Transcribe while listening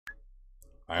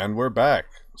And we're back.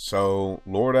 So,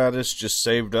 Lord Addis just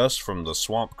saved us from the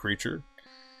swamp creature.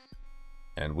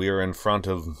 And we are in front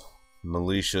of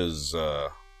Melicia's,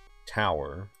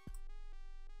 tower.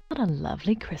 What a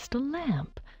lovely crystal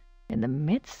lamp, in the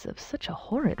midst of such a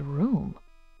horrid room.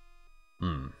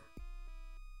 Do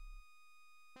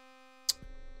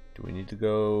we need to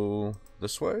go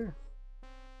this way?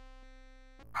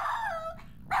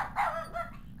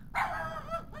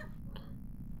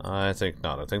 I think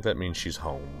not. I think that means she's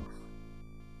home.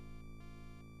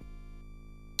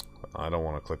 I don't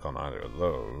want to click on either of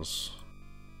those.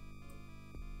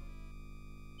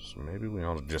 So maybe we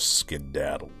ought to just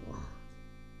skedaddle.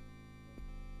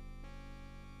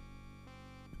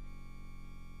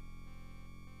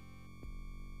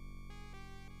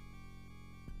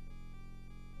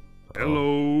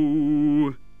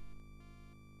 Hello.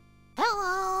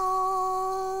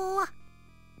 Hello.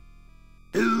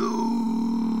 Hello.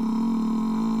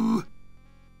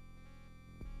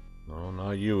 Oh,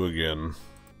 not you again.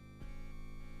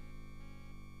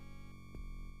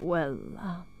 Well,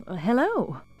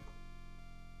 hello.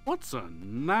 What's a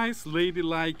nice lady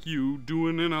like you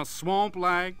doing in a swamp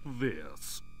like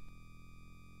this?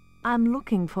 I'm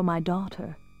looking for my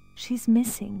daughter. She's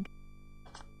missing.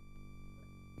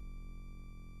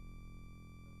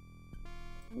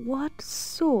 What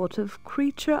sort of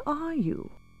creature are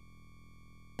you?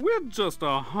 We're just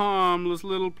a harmless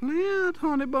little plant,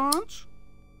 honey bunch.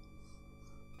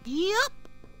 Yep.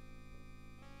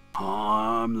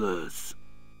 Harmless.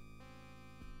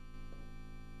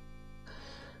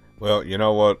 Well, you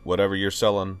know what? Whatever you're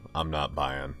selling, I'm not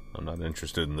buying. I'm not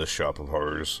interested in this shop of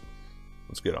horrors.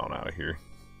 Let's get on out of here.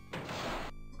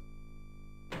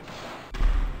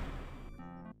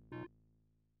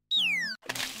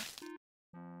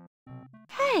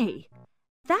 Hey,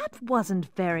 that wasn't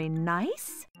very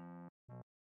nice.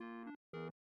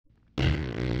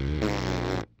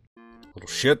 Little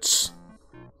shits.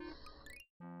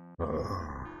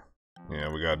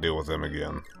 Yeah, we gotta deal with them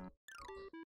again.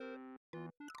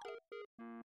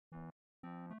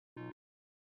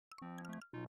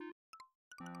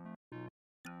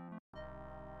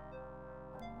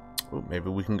 Ooh, maybe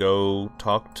we can go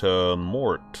talk to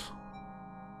Mort.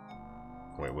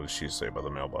 Wait, what did she say about the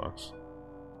mailbox?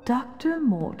 Dr.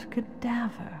 Mort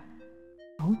Cadaver.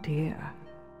 Oh dear.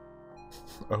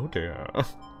 Oh dear.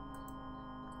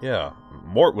 Yeah,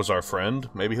 Mort was our friend.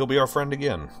 Maybe he'll be our friend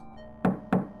again.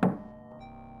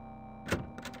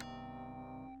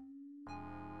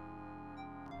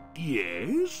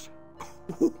 Yes?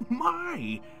 Oh,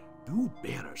 my! You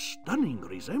bear a stunning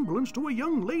resemblance to a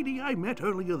young lady I met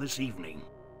earlier this evening.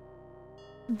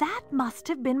 That must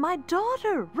have been my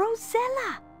daughter,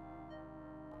 Rosella.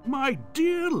 My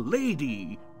dear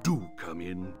lady, do come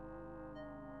in.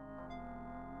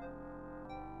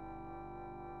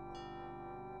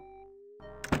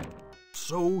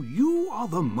 So you are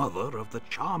the mother of the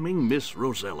charming Miss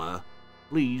Rosella.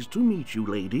 Pleased to meet you,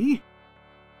 lady.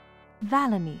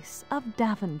 Valanice of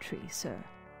Daventry, sir.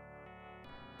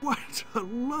 What a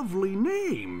lovely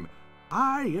name!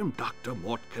 I am Dr.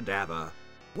 Mort Cadaver.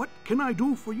 What can I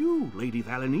do for you, Lady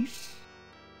Valanice?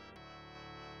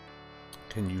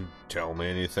 Can you tell me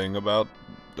anything about,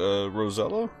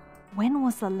 Rosella? When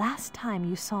was the last time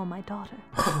you saw my daughter?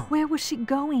 Where was she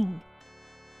going?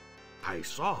 I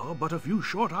saw her but a few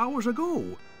short hours ago.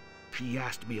 She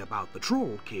asked me about the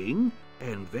Troll King,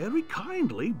 and very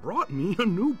kindly brought me a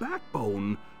new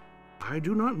backbone. I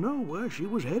do not know where she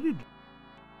was headed.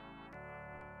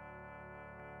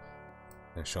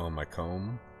 Can I show him my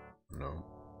comb? No.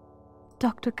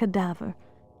 Dr. Cadaver,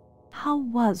 how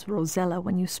was Rosella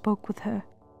when you spoke with her?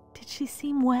 Did she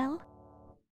seem well?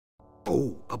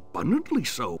 Oh, abundantly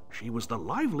so. She was the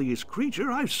liveliest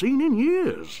creature I've seen in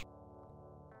years.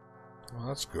 Well,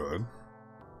 that's good.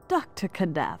 Dr.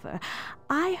 Cadaver,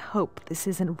 I hope this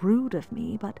isn't rude of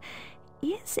me, but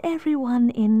is everyone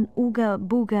in Ooga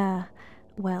Booga,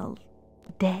 well,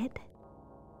 dead?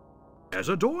 As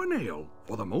a doornail,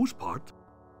 for the most part.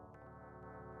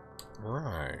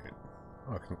 Right.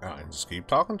 I can just keep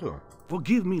talking to him.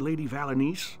 Forgive me, Lady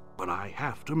Valanice, but I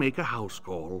have to make a house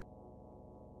call.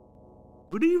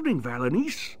 Good evening,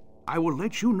 Valanice. I will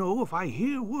let you know if I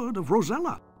hear word of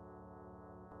Rosella.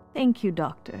 Thank you,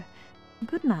 Doctor.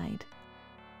 Good night.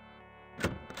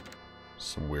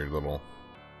 Some weird little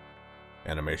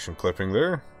animation clipping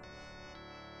there.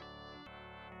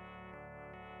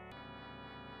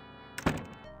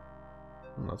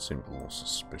 That seemed a little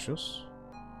suspicious.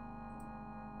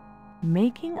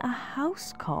 Making a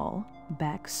house call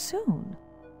back soon.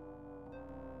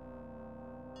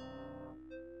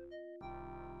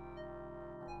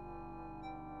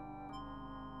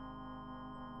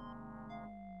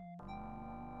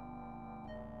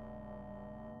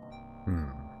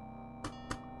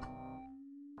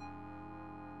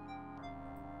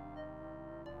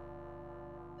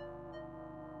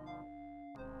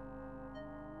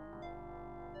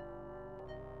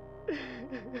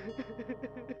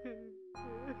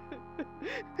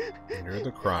 You're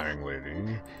the crying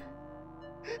lady.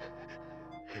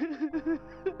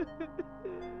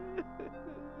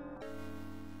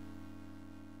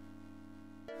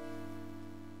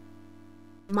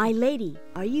 My lady,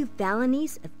 are you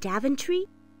Valanice of Daventry?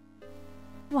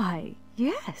 Why,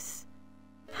 yes.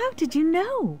 How did you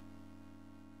know?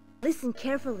 Listen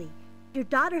carefully. Your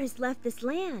daughter has left this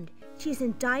land. She is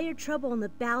in dire trouble on the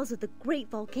bowels of the great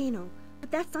volcano.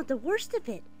 But that's not the worst of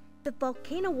it. The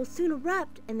volcano will soon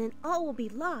erupt, and then all will be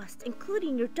lost,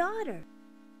 including your daughter.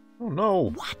 Oh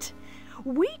no. What?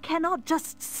 We cannot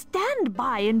just stand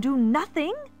by and do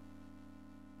nothing.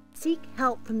 Seek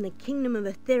help from the kingdom of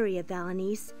Etheria,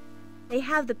 Valanice. They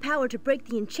have the power to break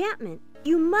the enchantment.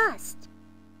 You must!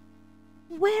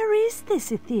 Where is this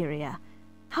Etheria?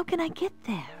 How can I get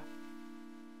there?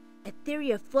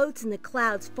 Etheria floats in the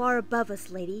clouds far above us,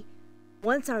 lady.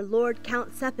 Once our Lord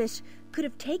Count Sepish could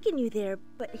have taken you there,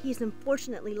 but he's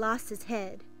unfortunately lost his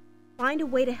head. Find a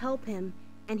way to help him,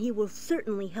 and he will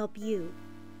certainly help you.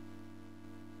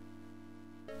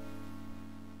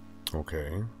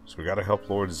 Okay, so we gotta help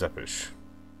Lord Sepish.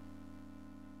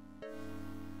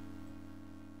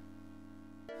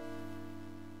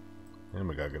 And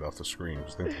we gotta get off the screen,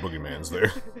 because I think the boogeyman's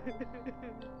there.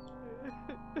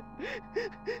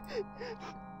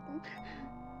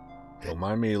 Don't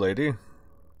mind me, lady.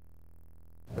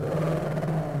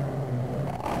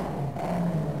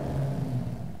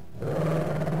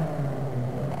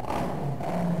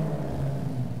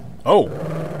 Oh!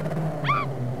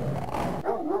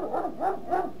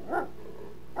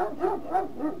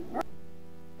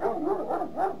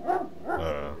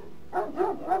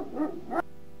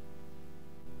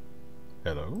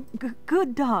 Hello?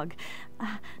 Good dog.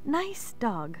 Nice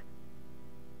dog.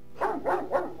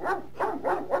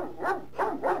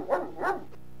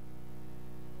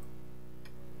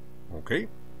 Okay.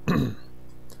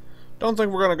 Don't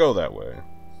think we're gonna go that way.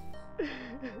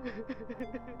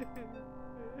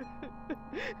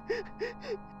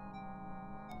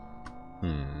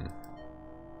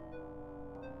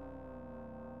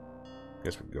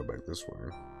 Guess we can go back this way.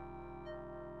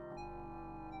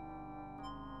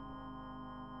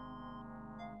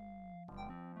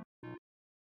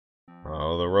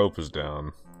 Oh, the rope is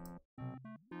down.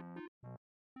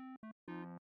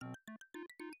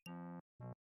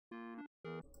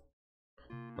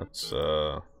 Let's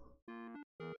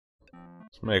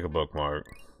make a bookmark.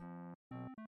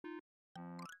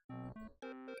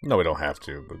 No, we don't have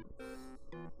to, but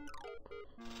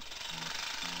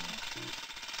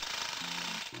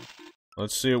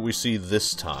let's see what we see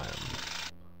this time.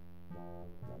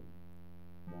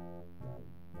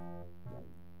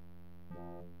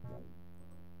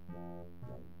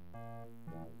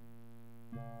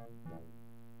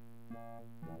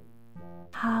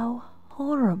 How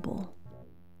horrible.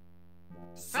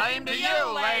 Same to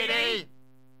you, lady!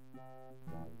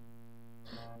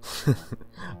 I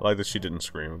like that she didn't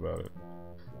scream about it.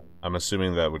 I'm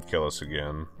assuming that would kill us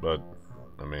again, but,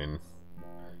 I mean,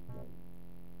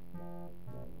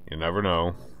 you never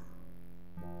know.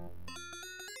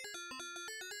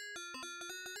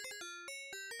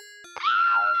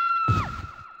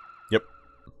 Yep.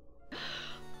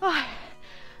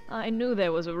 I knew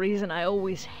there was a reason I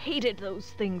always hated those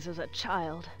things as a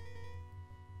child.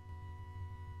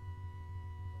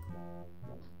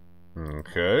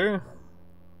 Okay.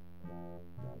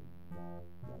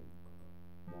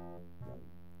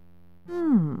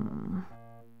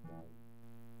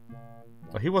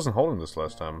 Well, he wasn't holding this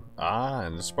last time. Ah,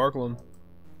 and it's sparkling.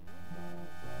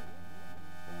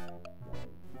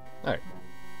 Hey,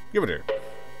 give it here.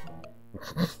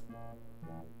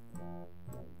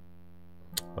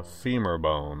 A femur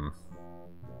bone.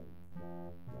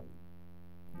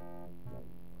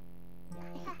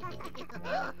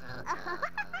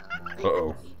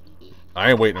 Uh-oh. I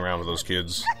ain't waiting around with those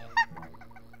kids.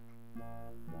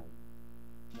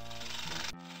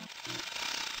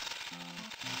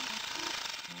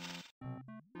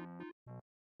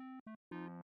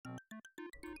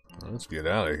 Let's get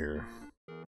out of here.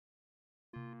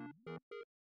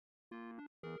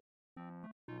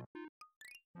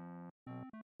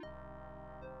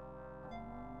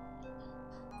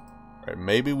 Right,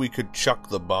 maybe we could chuck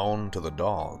the bone to the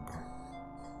dog.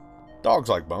 Dogs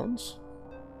like bones.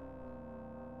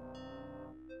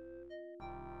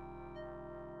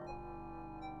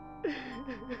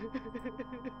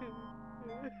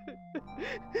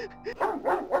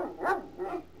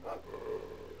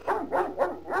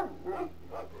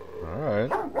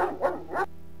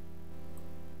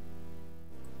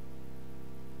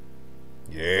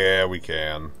 Yeah, we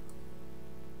can.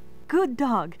 Good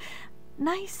dog.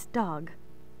 Nice dog.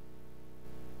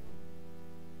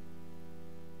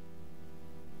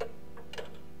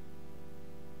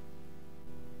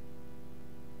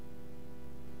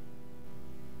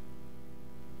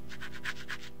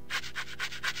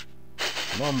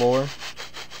 Come on, boy.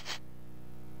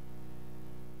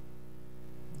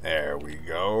 There we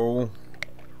go.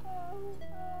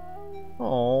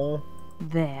 Oh.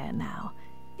 There now.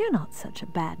 You're not such a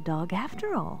bad dog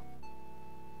after all.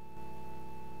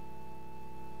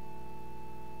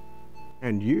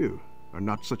 And you are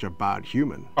not such a bad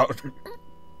human. Oh.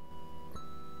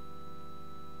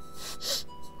 It's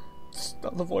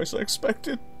not the voice I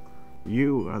expected.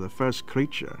 You are the first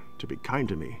creature to be kind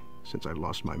to me since I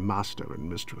lost my master and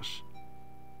mistress.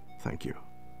 Thank you.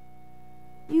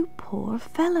 You poor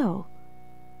fellow.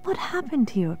 What happened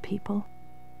to your people?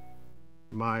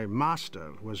 My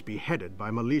master was beheaded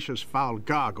by Malicia's foul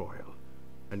gargoyle,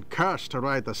 and cursed to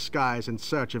ride the skies in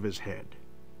search of his head.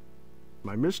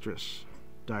 My mistress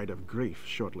died of grief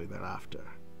shortly thereafter.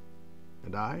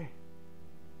 And I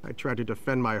tried to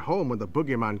defend my home when the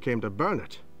boogeyman came to burn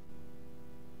it.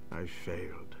 I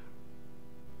failed.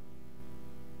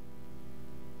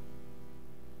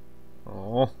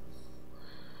 Oh.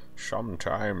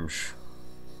 Sometimes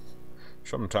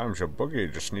your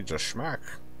boogie just needs a smack.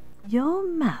 Your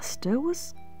master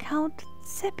was Count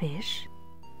Sepish?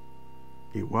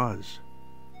 He was.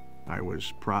 I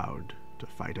was proud to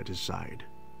fight at his side.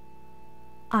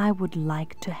 I would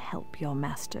like to help your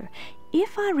master.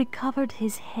 If I recovered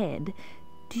his head,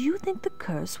 do you think the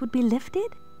curse would be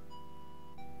lifted?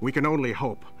 We can only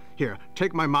hope. Here,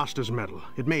 take my master's medal.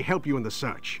 It may help you in the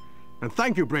search. And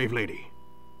thank you, brave lady.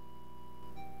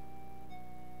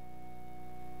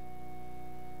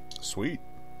 Sweet.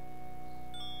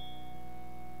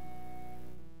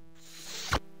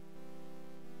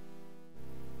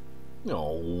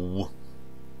 No.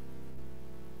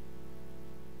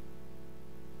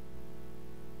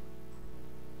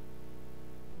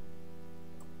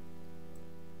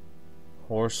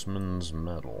 Horseman's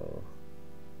Medal.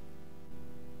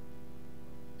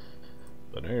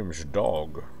 The name's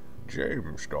Dog.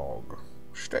 James Dog.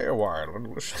 Stay a while and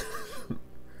listen.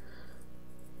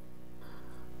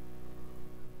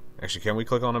 Actually, can we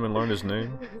click on him and learn his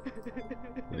name?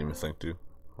 Didn't even think to.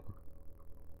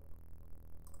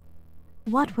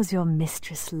 What was your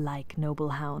mistress like, noble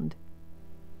hound?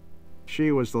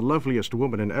 She was the loveliest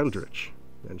woman in Eldritch,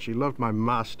 and she loved my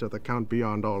master, the Count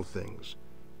beyond all things.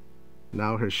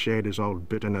 Now her shade is all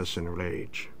bitterness and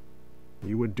rage.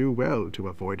 You would do well to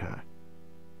avoid her.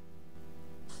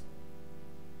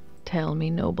 Tell me,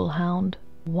 noble hound,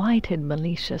 why did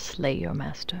Malicia slay your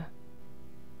master?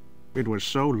 It was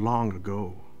so long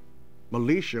ago.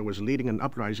 Malicia was leading an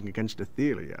uprising against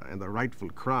Etheria and the rightful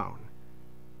crown.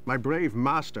 My brave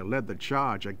master led the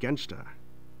charge against her.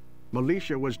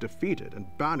 Malicia was defeated and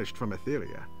banished from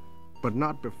Etheria, but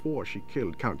not before she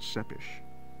killed Count Sepish.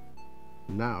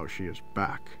 Now she is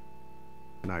back,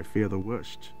 and I fear the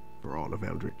worst for all of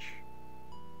Eldritch.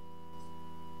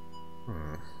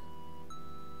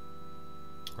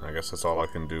 I guess that's all I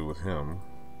can do with him.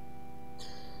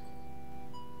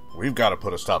 We've got to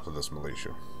put a stop to this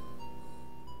Malicia.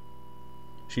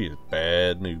 She is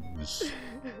bad news.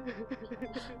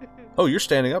 Oh, you're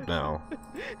standing up now.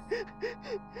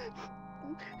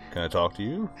 Can I talk to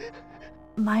you?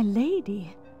 My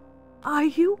lady, are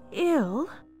you ill?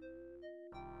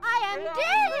 I am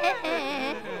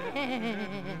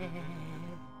dead!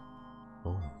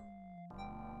 Oh.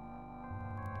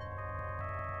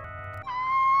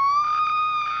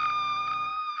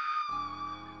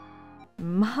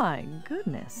 My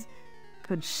goodness.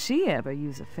 Could she ever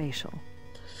use a facial?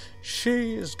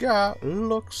 She's got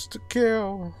looks to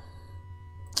kill.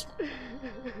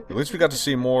 At least we got to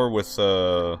see more with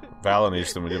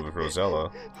Valanice than we did with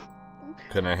Rosella.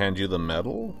 Can I hand you the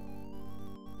medal?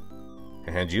 Can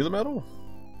I hand you the medal?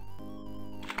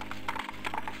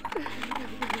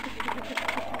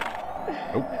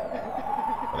 Nope.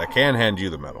 But I can hand you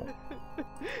the medal.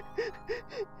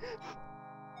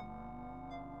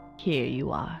 Here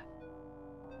you are.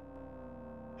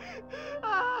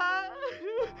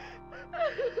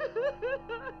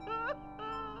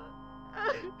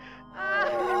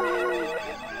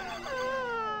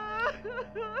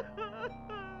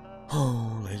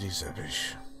 Oh, Lady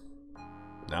Sepish.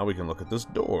 Now we can look at this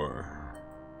door.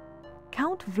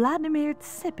 Count Vladimir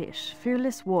Sepish,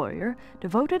 fearless warrior,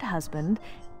 devoted husband,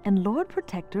 and Lord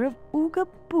Protector of Ooga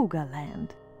Booga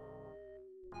Land.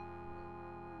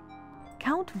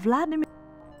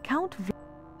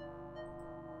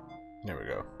 There we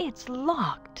go. It's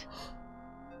locked.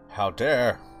 How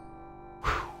dare!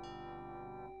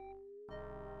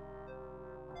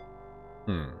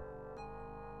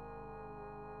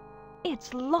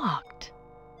 It's locked.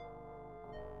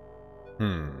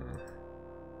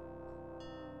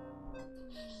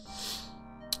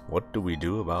 What do we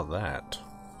do about that?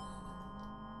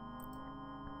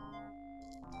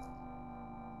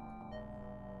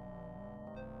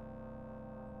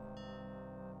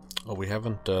 Oh, we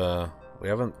haven't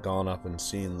gone up and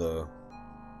seen the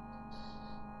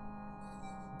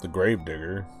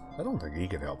gravedigger. I don't think he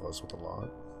can help us with a lot.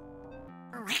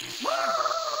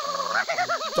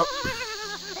 Oh.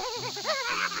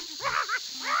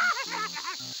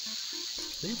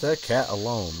 Leave that cat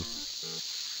alone.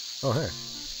 Oh, hey.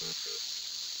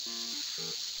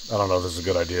 I don't know if this is a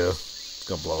good idea. It's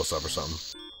gonna blow us up or something.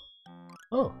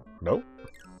 Oh, nope.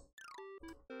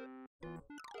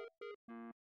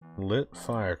 Lit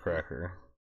firecracker.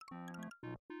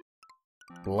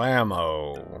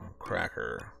 Blammo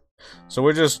cracker. So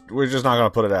we're just not gonna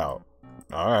put it out.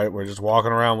 Alright, we're just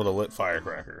walking around with a lit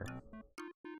firecracker.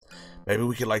 Maybe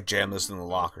we could like jam this in the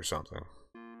lock or something.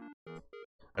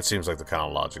 That seems like the kind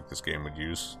of logic this game would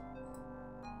use.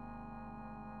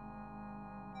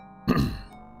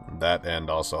 That, and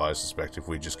also I suspect if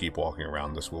we just keep walking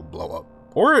around, this will blow up.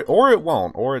 Or it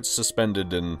won't. Or it's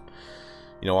suspended in,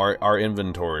 you know, our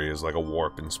inventory is like a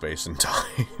warp in space and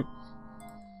time.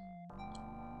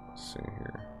 Let's see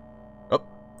here. Oh,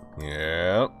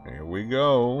 yeah, here we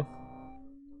go.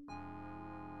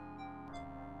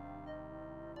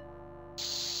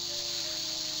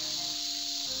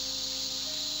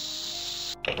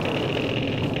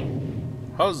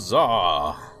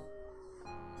 Huzzah!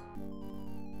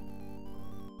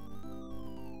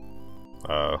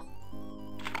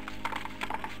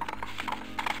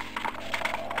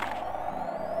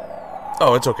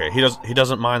 Oh, it's okay. He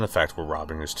doesn't mind the fact we're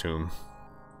robbing his tomb.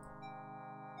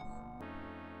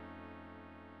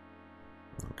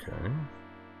 Okay.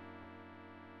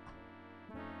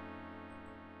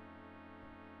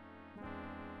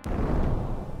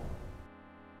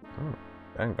 Oh,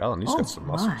 dang, Valanice got some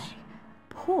muscles. My.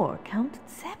 Poor Count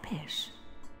Sepish.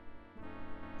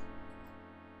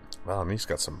 Valanice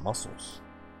got some muscles.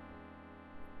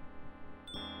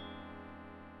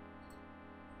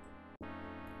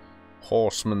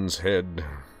 Horseman's head.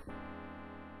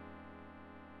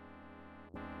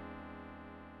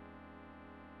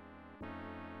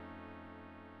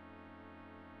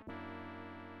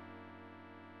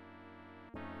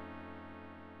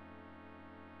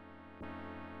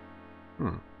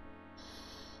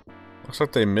 Looks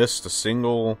like they missed a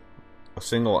single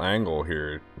angle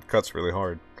here. It cuts really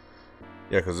hard.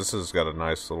 Yeah, because this has got a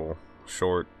nice little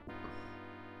short.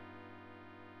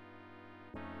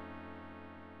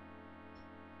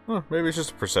 Huh, maybe it's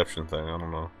just a perception thing, I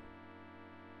don't know.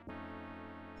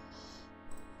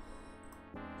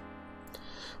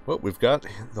 Well, we've got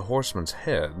the horseman's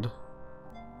head.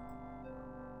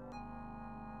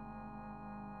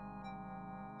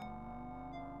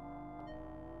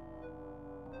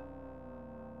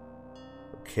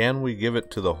 Can we give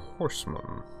it to the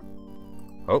horseman?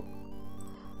 Oh.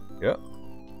 Yep.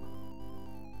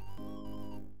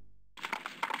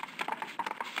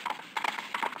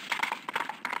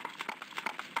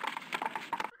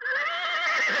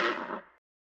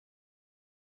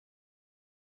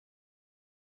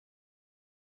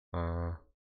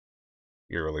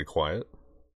 Eerily quiet.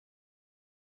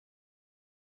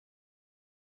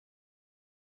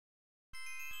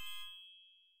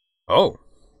 Oh.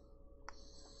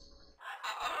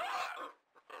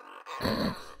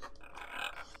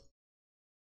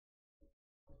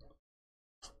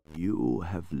 You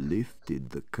have lifted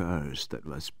the curse that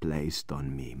was placed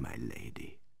on me, my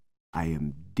lady. I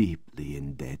am deeply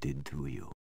indebted to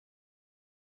you.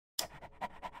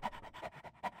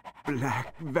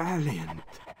 Black Valiant.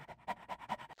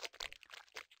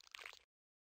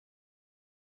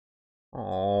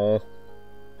 Oh.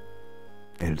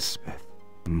 Elspeth,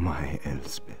 my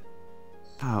Elspeth.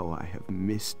 How I have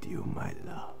missed you, my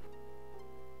love.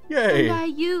 Yay! And are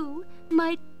you,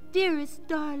 my dearest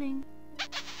darling?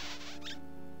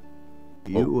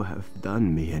 You have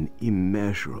done me an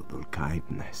immeasurable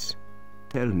kindness.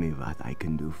 Tell me what I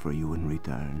can do for you in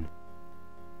return.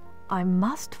 I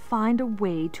must find a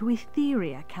way to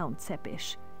Etheria, Count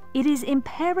Sepish. It is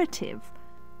imperative.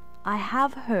 I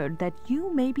have heard that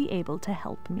you may be able to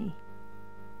help me.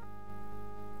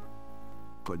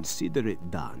 Consider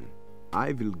it done.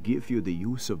 I will give you the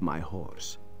use of my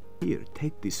horse. Here,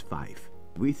 take this fife.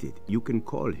 With it, you can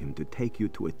call him to take you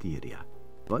to Etheria.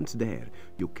 Once there,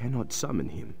 you cannot summon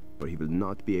him, for he will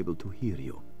not be able to hear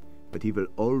you. But he will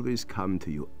always come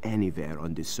to you anywhere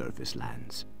on the surface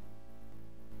lands.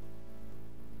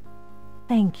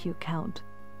 Thank you, Count.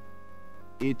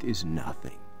 It is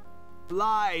nothing.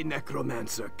 Fly,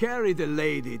 necromancer. Carry the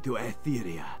lady to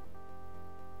Etheria.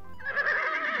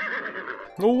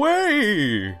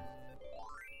 Away!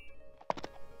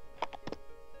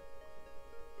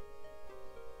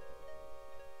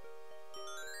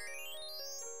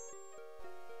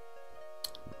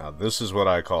 Now this is what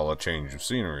I call a change of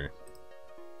scenery.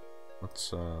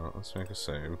 Let's make a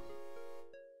save.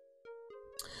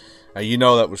 Now you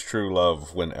know that was true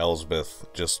love when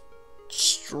Elsbeth just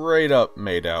straight up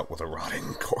made out with a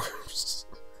rotting corpse.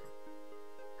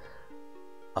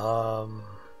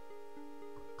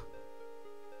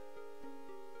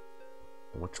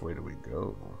 Which way do we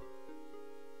go?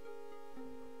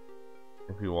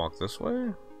 If we walk this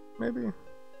way, maybe?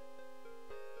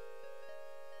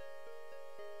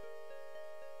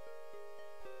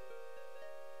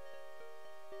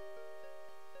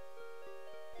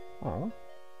 Oh.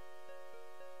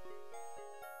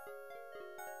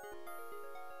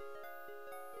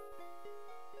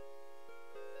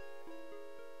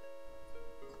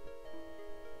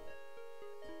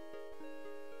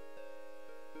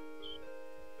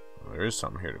 There is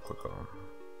something here to click on.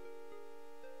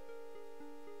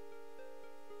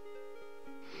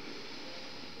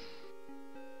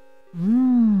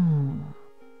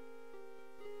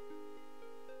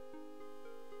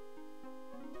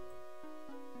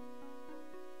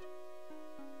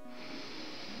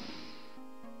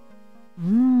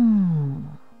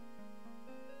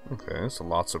 Okay, so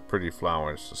lots of pretty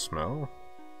flowers to smell.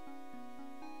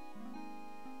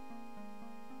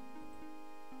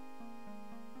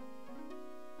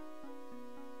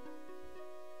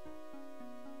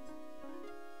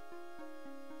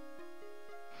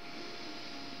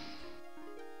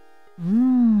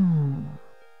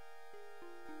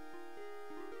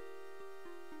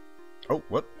 Oh,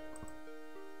 what?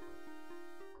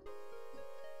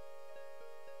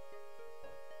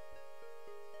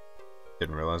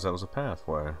 Didn't realize that was a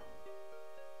pathway.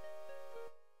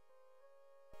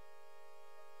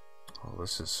 Oh,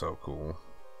 this is so cool.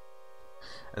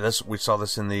 And this, we saw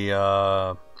this in the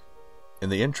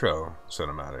intro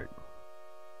cinematic.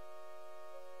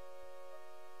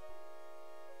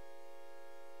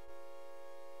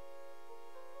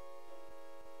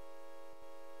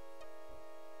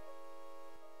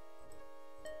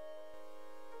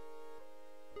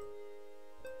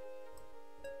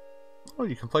 Oh,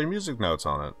 you can play music notes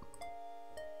on it.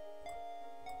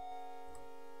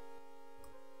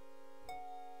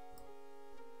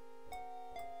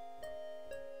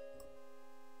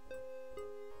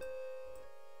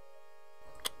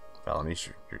 Valanice,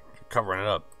 you're covering it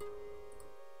up.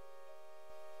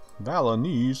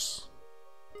 Valanice.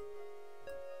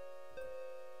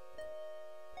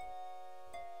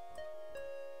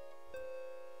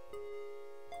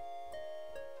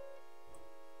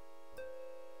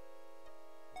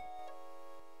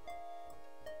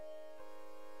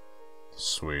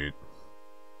 Sweet.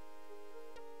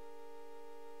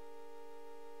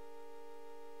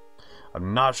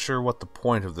 I'm not sure what the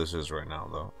point of this is right now,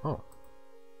 though. Oh.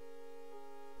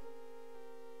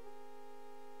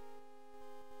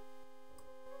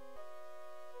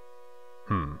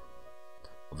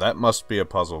 Well, that must be a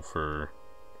puzzle for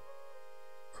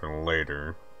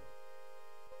later.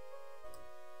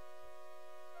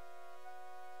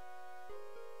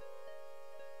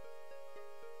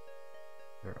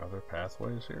 Are there other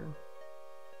pathways here?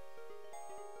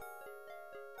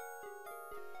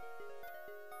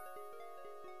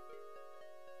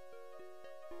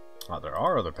 Oh, there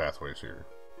are other pathways here.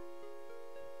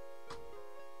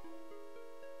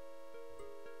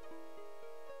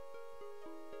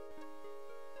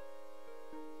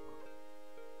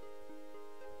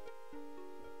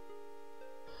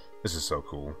 This is so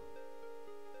cool.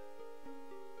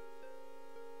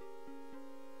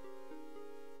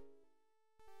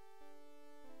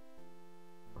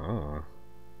 Oh.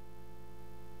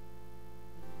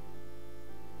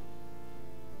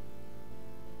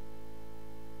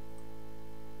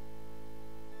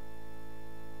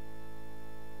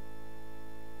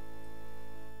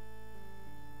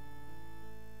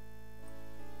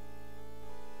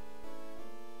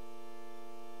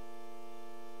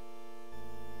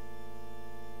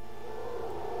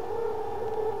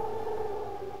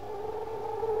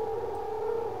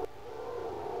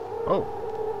 Oh.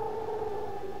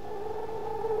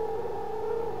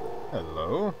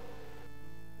 Hello.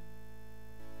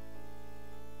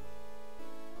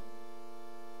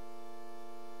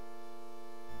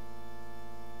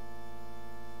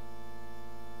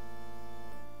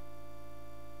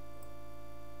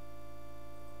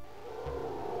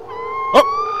 Oh.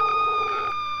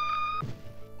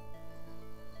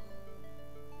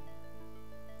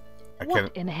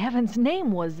 What in heaven's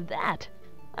name was that?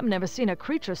 I've never seen a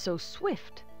creature so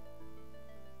swift.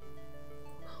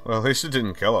 Well, at least it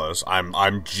didn't kill us.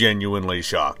 I'm genuinely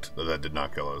shocked that that did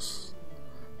not kill us.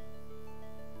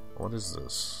 What is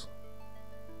this?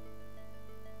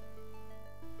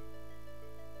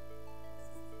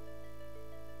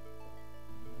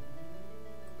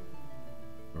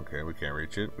 Okay, we can't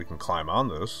reach it. We can climb on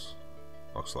this.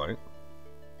 Looks like.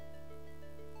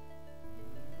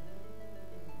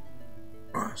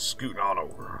 Scooting on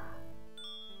over.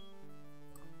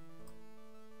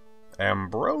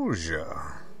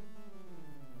 Ambrosia.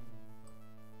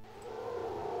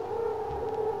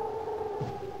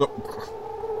 Oh.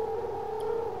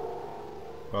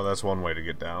 Well, that's one way to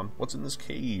get down. What's in this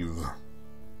cave?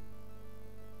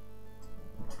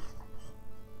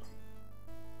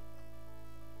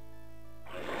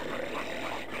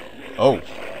 Oh.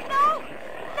 No!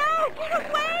 No! Get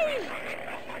away!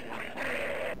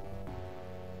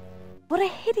 What a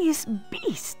hideous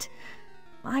beast!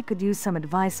 I could use some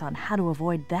advice on how to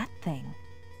avoid that thing.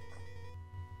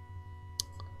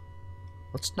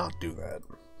 Let's not do that.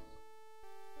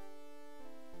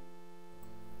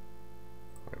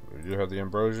 We do have the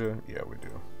ambrosia? Yeah, we do.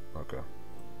 Okay.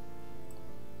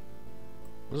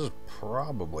 This is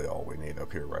probably all we need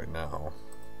up here right now.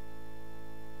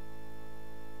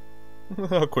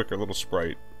 How quick our little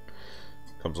sprite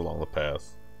comes along the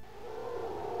path.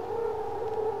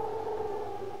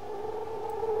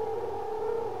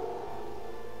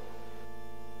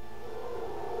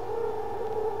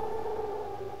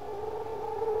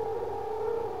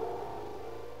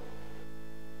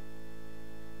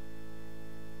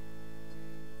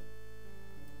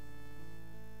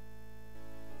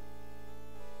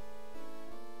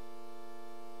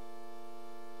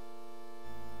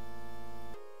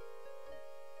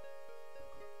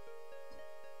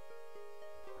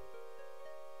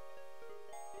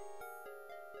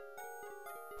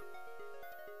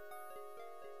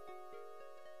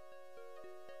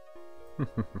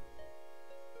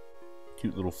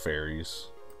 Cute little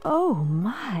fairies. Oh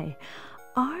my,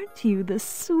 aren't you the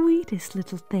sweetest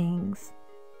little things?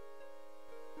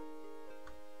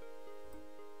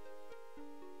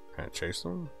 Can I chase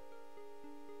them?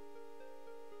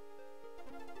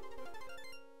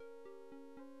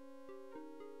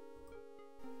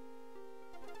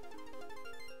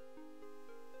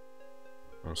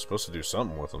 I'm supposed to do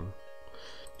something with them.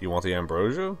 Do you want the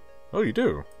ambrosia? Oh, you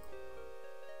do.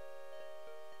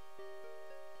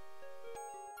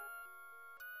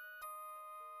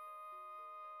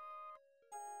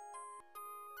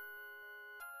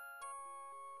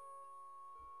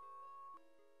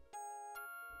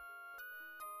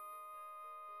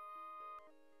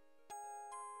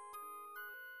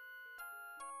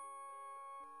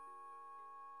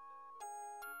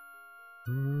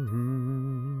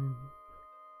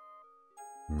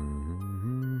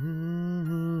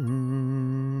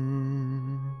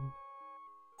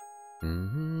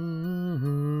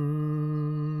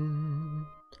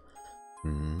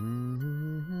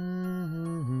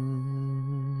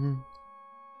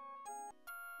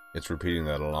 It's repeating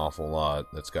that an awful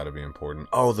lot. That's got to be important.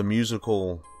 Oh, the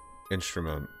musical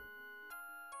instrument.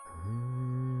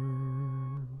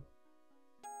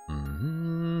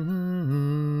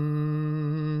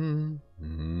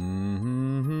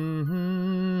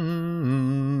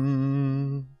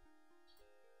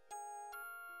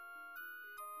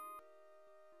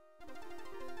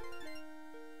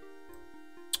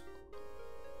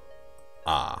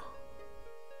 Ah.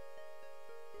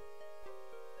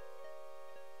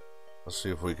 Let's see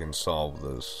if we can solve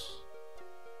this.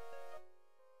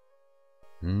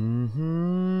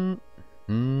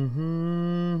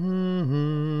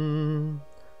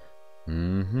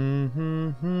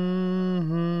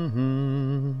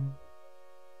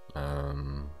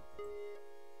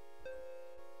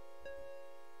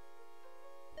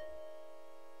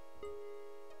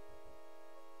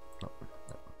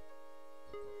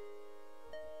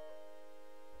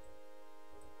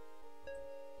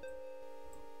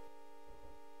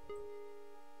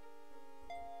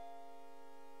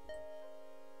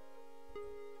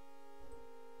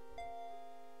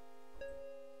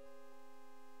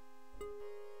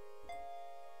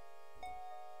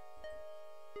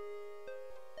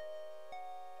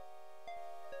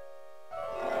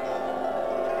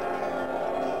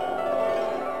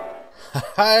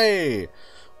 Hey!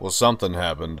 Well, something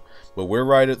happened, but we're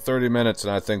right at 30 minutes,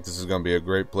 and I think this is going to be a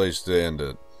great place to end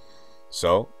it.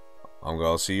 So, I'm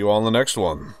going to see you on the next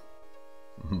one.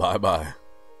 Bye-bye.